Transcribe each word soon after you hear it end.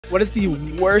What is the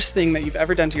worst thing that you've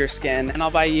ever done to your skin? And I'll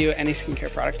buy you any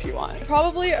skincare product you want.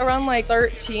 Probably around like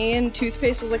 13,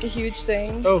 toothpaste was like a huge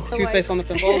thing. Oh, toothpaste on the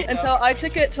pimples? Until I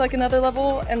took it to like another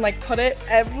level and like put it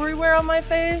everywhere on my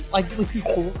face. Like your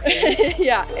whole face?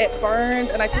 Yeah, it burned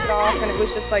and I took it off and it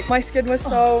was just like, my skin was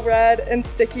so red and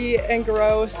sticky and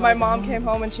gross. My mom came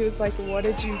home and she was like, what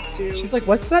did you do? She's like,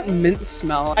 what's that mint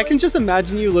smell? I can just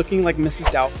imagine you looking like Mrs.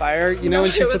 Doubtfire, you know,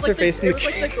 when she puts her face in the It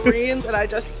was like the greens and I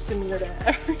just smeared it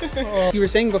everywhere. You were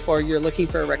saying before you're looking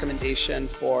for a recommendation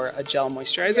for a gel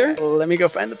moisturizer. Yeah. Let me go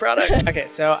find the product. Okay,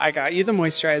 so I got you the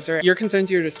moisturizer. Your concerns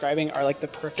you're describing are like the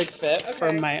perfect fit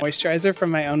for my moisturizer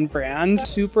from my own brand.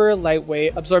 Super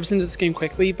lightweight, absorbs into the skin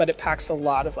quickly, but it packs a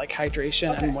lot of like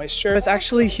hydration and moisture. It's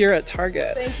actually here at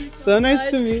Target. Thank you so nice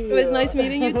much. to meet you. It was nice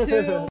meeting you too.